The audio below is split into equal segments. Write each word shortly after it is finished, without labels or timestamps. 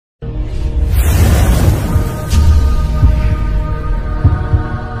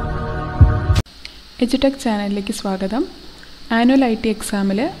എജുടെക് ചാനലിലേക്ക് സ്വാഗതം. Annual IT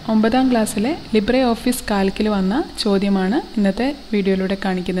എക്സാമിൽ 9ാം ക്ലാസ്സിലെ ലിബ്രെഓഫീസ് കാൽക്കിൽ വന്ന ചോദ്യമാണ് ഇന്നത്തെ വീഡിയോയിലൂടെ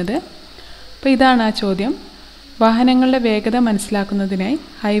കാണിക്കുന്നത്. അപ്പോൾ ഇതാണ് ആ ചോദ്യം. വാഹനങ്ങളുടെ വേഗത മനസ്സിലാക്കുന്നതിനായി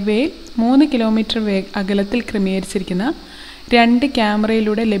ഹൈവേയിൽ 3 കിലോമീറ്റർ അകലത്തിൽ ക്രമീകരിച്ചിരിക്കുന്ന 2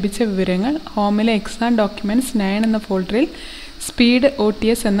 ക്യാമറയിലൂടെ ലഭിച്ച വിവരങ്ങൾ ഹോമിലെ എക്സാം ഡോക്യുമെൻറ്റ്സ് 9 എന്ന ഫോൾഡറിൽ സ്പീഡ്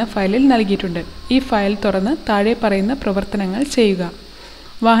OTS എന്ന ഫയലിൽ നൽകിയിട്ടുണ്ട്. ഈ ഫയൽ തുറന്ന് താഴെ പറയുന്ന പ്രവർത്തനങ്ങൾ ചെയ്യുക.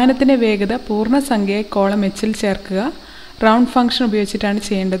 വാഹനത്തിൻ്റെ വേഗത പൂർണ്ണസംഖ്യയെ കോളം Hൽ ചേർക്കുക. റൗണ്ട് ഫംഗ്ഷൻ ഉപയോഗിച്ചിട്ടാണ്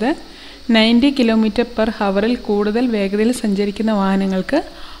ചെയ്യേണ്ടത്. 90 km/hൽ കൂടുതൽ വേഗതയിൽ സഞ്ചരിക്കുന്ന വാഹനങ്ങൾക്ക്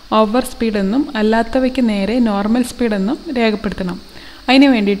ഓവർ സ്പീഡ് എന്നും അല്ലാത്തവയ്ക്ക് നേരെ നോർമൽ സ്പീഡ് എന്നും രേഖപ്പെടുത്തണം. അതിന്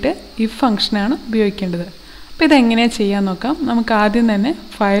വേണ്ടിയിട്ട് ഇഫ് ഫംഗ്ഷനാണ് ഉപയോഗിക്കേണ്ടത്. അപ്പോൾ ഇതെങ്ങനെയാണ് ചെയ്യാൻ നോക്കാം. നമുക്ക് ആദ്യം തന്നെ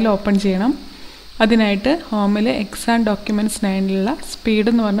ഫയൽ ഓപ്പൺ ചെയ്യണം. അതിനായിട്ട് ഹോമിലെ എക്സാം ഡോക്യുമെൻറ്റ്സ് 9ലുള്ള സ്പീഡ്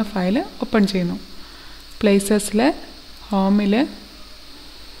എന്ന് പറഞ്ഞ ഫയൽ ഓപ്പൺ ചെയ്യുന്നു. പ്ലേസസിൽ ഹോമിൽ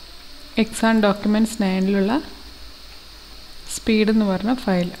എക്സാം ഡോക്യുമെൻറ്റ്സ് 9ലുള്ള സ്പീഡ് എന്ന് പറഞ്ഞ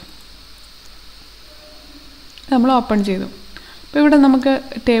ഫയൽ നമ്മൾ ഓപ്പൺ ചെയ്തു. അപ്പോൾ ഇവിടെ നമുക്ക്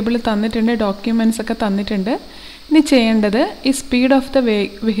ടേബിൾ തന്നിട്ടുണ്ട്, ഡോക്യുമെൻറ്റ്സ് ഒക്കെ തന്നിട്ടുണ്ട്. ഇനി ചെയ്യേണ്ടത് ഈ സ്പീഡ് ഓഫ് ദ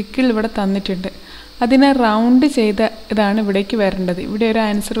വെഹിക്കിൾ ഇവിടെ തന്നിട്ടുണ്ട്. അതിനെ റൗണ്ട് ചെയ്ത ഇതാണ് ഇവിടേക്ക് വരേണ്ടത്. ഇവിടെ ഒരു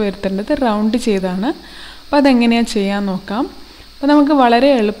ആൻസർ വരുത്തേണ്ടത് റൗണ്ട് ചെയ്താണ്. അപ്പോൾ അതെങ്ങനെയാണ് ചെയ്യാൻ നോക്കാം. അപ്പോൾ നമുക്ക് വളരെ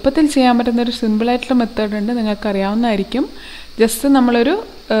എളുപ്പത്തിൽ ചെയ്യാൻ പറ്റുന്നൊരു സിമ്പിളായിട്ടുള്ള മെത്തേഡ് ഉണ്ട്, നിങ്ങൾക്കറിയാവുന്നതായിരിക്കും. ജസ്റ്റ് നമ്മളൊരു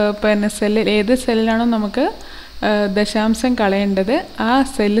സെല്ലിൽ ഏത് സെല്ലിലാണോ നമുക്ക് ദശാംശം കളയേണ്ടത് ആ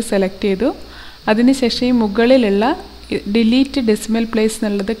സെല്ല് സെലക്ട് ചെയ്തു. അതിനുശേഷം ഈ മുകളിലുള്ള ഡിലീറ്റ് ഡെസിമൽ പ്ലേസ്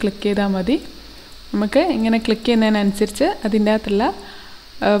എന്നുള്ളത് ക്ലിക്ക് ചെയ്താൽ മതി. നമുക്ക് ഇങ്ങനെ ക്ലിക്ക് ചെയ്യുന്നതിനനുസരിച്ച് അതിൻ്റെ അകത്തുള്ള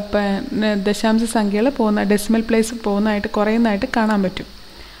ദശാംശ സംഖ്യകൾ ഡെസിമൽ പ്ലേസ് കുറയുന്നതായിട്ട് കാണാൻ പറ്റും.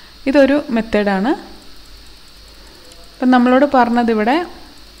 ഇതൊരു മെത്തേഡാണ്. അപ്പം നമ്മളോട് പറഞ്ഞത് ഇവിടെ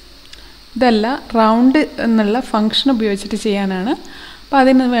ഇതല്ല, റൗണ്ട് എന്നുള്ള ഫംഗ്ഷൻ ഉപയോഗിച്ചിട്ട് ചെയ്യാനാണ്. അപ്പോൾ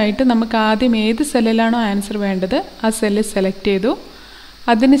അതിനായിട്ട് നമുക്ക് ആദ്യം ഏത് സെല്ലിലാണോ ആൻസർ വേണ്ടത് ആ സെല്ല് സെലക്ട് ചെയ്തു.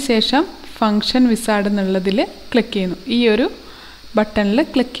 അതിനുശേഷം ഫംഗ്ഷൻ വിസാർഡ് എന്നുള്ളതിൽ ക്ലിക്ക് ചെയ്യുന്നു. ഈ ഒരു ബട്ടണിൽ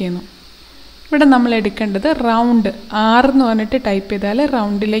ക്ലിക്ക് ചെയ്യുന്നു. ഇവിടെ നമ്മൾ എടുക്കേണ്ടത് റൗണ്ട് 6 എന്ന് പറഞ്ഞിട്ട് ടൈപ്പ് ചെയ്താൽ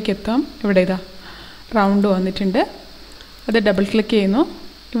റൗണ്ടിലേക്ക് എത്താം. ഇവിടെ ഇതാ റൗണ്ട് വന്നിട്ടുണ്ട്. അത് ഡബിൾ ക്ലിക്ക് ചെയ്യുന്നു.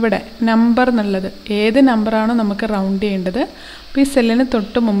 ഇവിടെ നമ്പർ എന്നുള്ളത് ഏത് നമ്പറാണോ നമുക്ക് റൗണ്ട് ചെയ്യേണ്ടത്. അപ്പോൾ ഈ സെല്ലിന്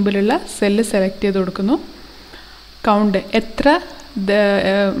തൊട്ട് മുമ്പിലുള്ള സെല്ല് സെലക്ട് ചെയ്ത് കൊടുക്കുന്നു. കൗണ്ട് എത്ര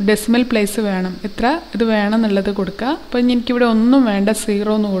ഡെസിമൽ പ്ലേസ് വേണം, എത്ര ഇത് വേണം എന്നുള്ളത് കൊടുക്കുക. അപ്പോൾ എനിക്കിവിടെ ഒന്നും വേണ്ട,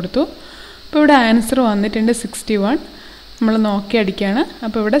 0 എന്ന് കൊടുത്തു. അപ്പോൾ ഇവിടെ ആൻസർ വന്നിട്ടുണ്ട് 61. നമ്മൾ നോക്കി അടിക്കുകയാണ്.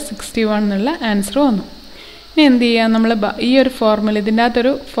 അപ്പോൾ ഇവിടെ 61 എന്നുള്ള ആൻസർ വന്നു. ഇനി എന്ത് ചെയ്യുക, നമ്മൾ ഈ ഒരു ഫോർമുല, ഇതിൻ്റെ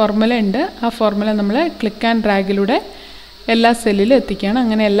അകത്തൊരു ഫോർമുല ഉണ്ട്. ആ ഫോർമുല നമ്മൾ ക്ലിക്ക് ആൻഡ് ഡ്രാഗിലൂടെ എല്ലാ സെല്ലിലും എത്തിക്കുകയാണ്.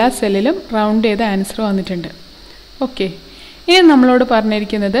 അങ്ങനെ എല്ലാ സെല്ലിലും റൗണ്ട് ചെയ്ത ആൻസർ വന്നിട്ടുണ്ട്. ഓക്കെ, ഇനി നമ്മളോട്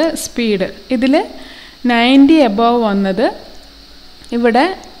പറഞ്ഞിരിക്കുന്നത് സ്പീഡ്. ഇതിൽ 90 എബോവ് വന്നത് ഇവിടെ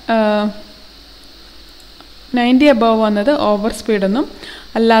 90 എബോവ് വന്നത് ഓവർ സ്പീഡെന്നും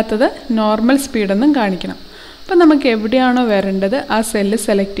അല്ലാത്തത് നോർമൽ സ്പീഡെന്നും കാണിക്കണം. അപ്പോൾ നമുക്ക് എവിടെയാണോ വരേണ്ടത് ആ സെല്ല്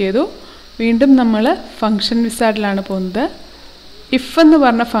സെലക്ട് ചെയ്തു. വീണ്ടും നമ്മൾ ഫംഗ്ഷൻ വിസാർഡിലാണ് പോകുന്നത്. ഇഫ് എന്ന്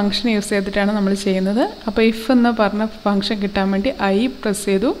പറഞ്ഞ ഫംഗ്ഷൻ യൂസ് ചെയ്തിട്ടാണ് നമ്മൾ ചെയ്യുന്നത്. അപ്പോൾ ഇഫ് എന്ന് പറഞ്ഞ ഫംഗ്ഷൻ കിട്ടാൻ വേണ്ടി I പ്രസ്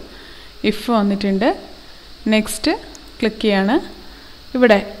ചെയ്തു. ഇഫ് വന്നിട്ടുണ്ട്. നെക്സ്റ്റ് ക്ലിക്ക് ചെയ്യാണ്.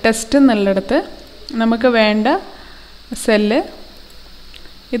 ഇവിടെ ടെസ്റ്റ് എന്നുള്ളിടത്ത് നമുക്ക് വേണ്ട സെല്ല്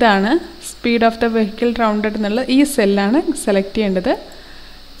ഇതാണ്, speed of the vehicle rounded എന്നുള്ള ഈ സെല്ലാണ് സെലക്ട് ചെയ്യേണ്ടത്.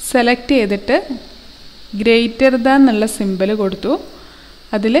 സെലക്ട് ചെയ്തിട്ട് ഗ്രേറ്റർ ദാൻ എന്നുള്ള സിമ്പൽ കൊടുത്തു.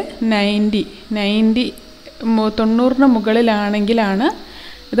 അതിൽ 90 മുകളിലാണെങ്കിലാണ്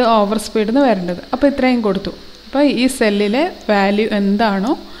ഇത് ഓവർ സ്പീഡ് എന്ന് വരേണ്ടത്. അപ്പോൾ ഇത്രയും കൊടുത്തു. അപ്പോൾ ഈ സെല്ലിലെ വാല്യൂ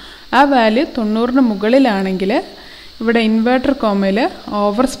എന്താണോ ആ വാല്യൂ 90 മുകളിലാണെങ്കിൽ ഇവിടെ ഇൻവേർട്ടർ കോമയിൽ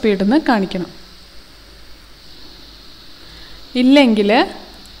ഓവർ സ്പീഡ് എന്ന് കാണിക്കണം. ഇല്ലെങ്കിൽ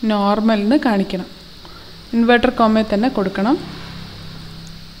നോർമൽ എന്ന് കാണിക്കണം. ഇൻവേർട്ടർ കോമയിൽ തന്നെ കൊടുക്കണം.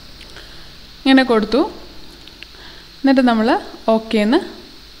 ഇങ്ങനെ കൊടുത്തു. എന്നിട്ട് നമ്മൾ ഓക്കെ എന്ന്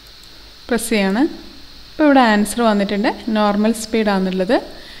പ്രസ് ചെയ്യാണ്. ഇപ്പോൾ ഇവിടെ ആൻസർ വന്നിട്ടുണ്ട്, നോർമൽ സ്പീഡാണെന്നുള്ളത്.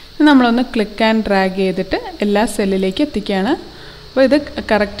 നമ്മളൊന്ന് ക്ലിക്ക് ആൻഡ് ഡ്രാഗ് ചെയ്തിട്ട് എല്ലാ സെല്ലിലേക്ക് എത്തിക്കുകയാണ്. അപ്പോൾ ഇത്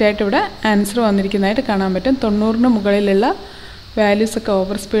കറക്റ്റായിട്ട് ഇവിടെ ആൻസർ വന്നിരിക്കുന്നതായിട്ട് കാണാൻ പറ്റും. 90 മുകളിലുള്ള വാല്യൂസൊക്കെ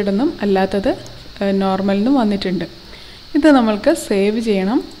ഓവർ സ്പീഡെന്നും അല്ലാത്തത് നോർമലിനും വന്നിട്ടുണ്ട്. ഇത് നമ്മൾക്ക് സേവ്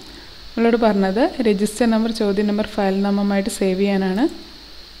ചെയ്യണം. നമ്മളോട് പറഞ്ഞത് രജിസ്റ്റർ നമ്പർ, ചോദ്യ നമ്പർ, ഫയൽ നാമമായിട്ട് സേവ് ചെയ്യാനാണ്.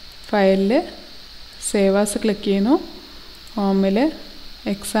 ഫയലിൽ സേവ് ആസ് ക്ലിക്ക് ചെയ്യുന്നു. ഹോമിൽ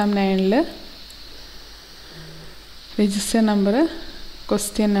exam 9ൽ register number,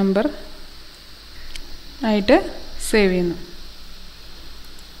 question number ആയിട്ട് സേവ് ചെയ്യുന്നു.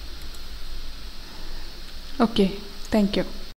 Okay, thank you.